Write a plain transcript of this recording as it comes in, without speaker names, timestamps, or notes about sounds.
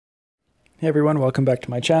Hey everyone, welcome back to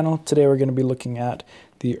my channel. Today we're going to be looking at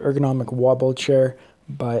the Ergonomic Wobble chair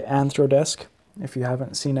by Anthrodesk. If you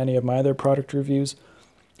haven't seen any of my other product reviews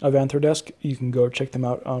of Anthrodesk, you can go check them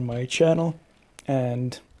out on my channel.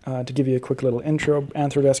 And to give you a quick little intro,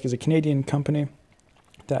 Anthrodesk is a Canadian company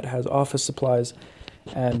that has office supplies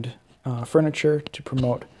and furniture to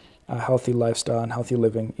promote a healthy lifestyle and healthy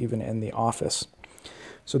living even in the office.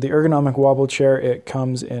 So the Ergonomic Wobble chair, it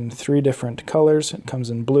comes in 3 different colors. It comes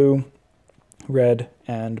in blue, red,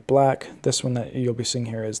 and black. This one that you'll be seeing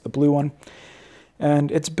here is the blue one.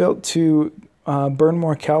 And it's built to burn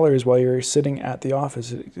more calories while you're sitting at the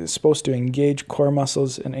office. It's supposed to engage core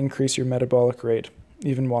muscles and increase your metabolic rate,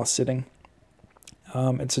 even while sitting.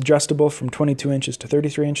 It's adjustable from 22 inches to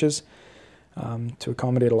 33 inches to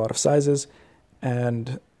accommodate a lot of sizes.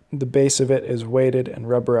 And the base of it is weighted and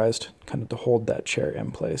rubberized, kind of to hold that chair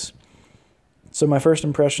in place. So my first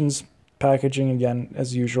impressions, packaging, again,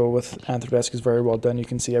 as usual with Anthrodesk, is very well done. You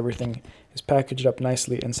can see everything is packaged up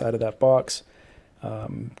nicely inside of that box,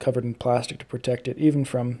 covered in plastic to protect it, even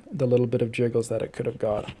from the little bit of jiggles that it could have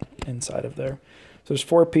got inside of there. So there's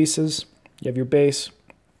 4 pieces. You have your base,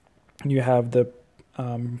 you have the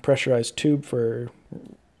pressurized tube for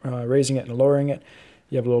raising it and lowering it,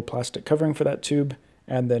 you have a little plastic covering for that tube,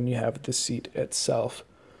 and then you have the seat itself.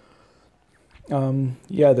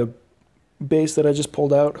 The base that I just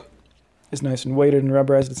pulled out is nice and weighted and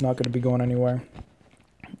rubberized. It's not going to be going anywhere.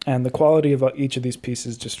 And the quality of each of these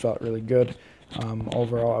pieces just felt really good.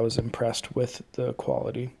 Overall, I was impressed with the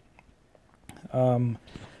quality.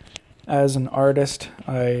 As an artist,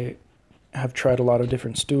 I have tried a lot of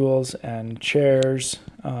different stools and chairs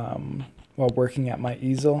while working at my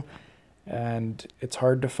easel, and it's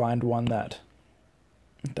hard to find one that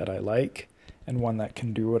I like and one that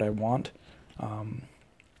can do what I want.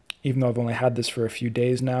 Even though I've only had this for a few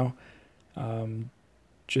days now,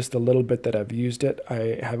 just a little bit that I've used it,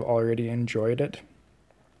 I have already enjoyed it.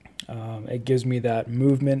 It gives me that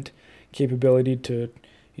movement capability to,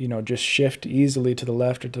 just shift easily to the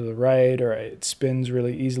left or to the right, or it spins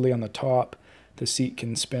really easily on the top. The seat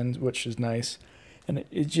can spin, which is nice. And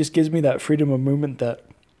it just gives me that freedom of movement that,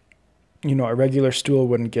 a regular stool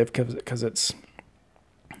wouldn't give, because it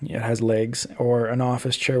has legs, or an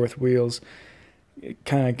office chair with wheels. It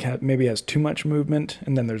kind of maybe has too much movement,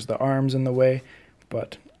 and then there's the arms in the way.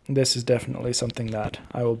 But this is definitely something that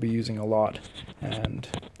I will be using a lot. And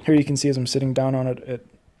here you can see as I'm sitting down on it, it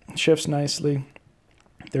shifts nicely.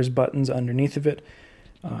 There's buttons underneath of it,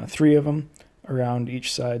 3 of them around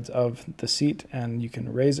each side of the seat, and you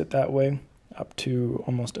can raise it that way up to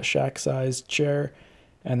almost a shack-sized chair,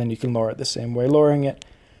 and then you can lower it the same way. Lowering it,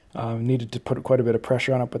 needed to put quite a bit of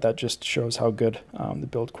pressure on it, but that just shows how good the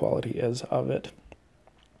build quality is of it.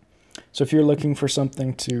 So if you're looking for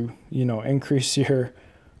something to, increase your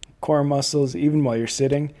core muscles even while you're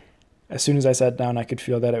sitting, as soon as I sat down, I could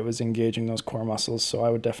feel that it was engaging those core muscles, so I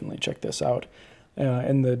would definitely check this out.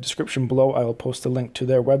 In the description below, I will post a link to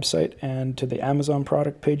their website and to the Amazon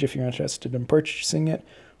product page if you're interested in purchasing it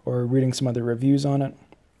or reading some other reviews on it.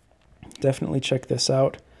 Definitely check this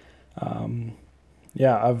out.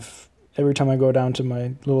 Every time I go down to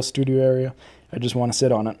my little studio area, I just want to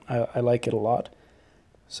sit on it. I like it a lot.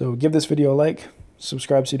 So give this video a like,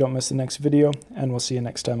 subscribe so you don't miss the next video, and we'll see you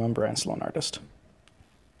next time on Brand Sloan Artist.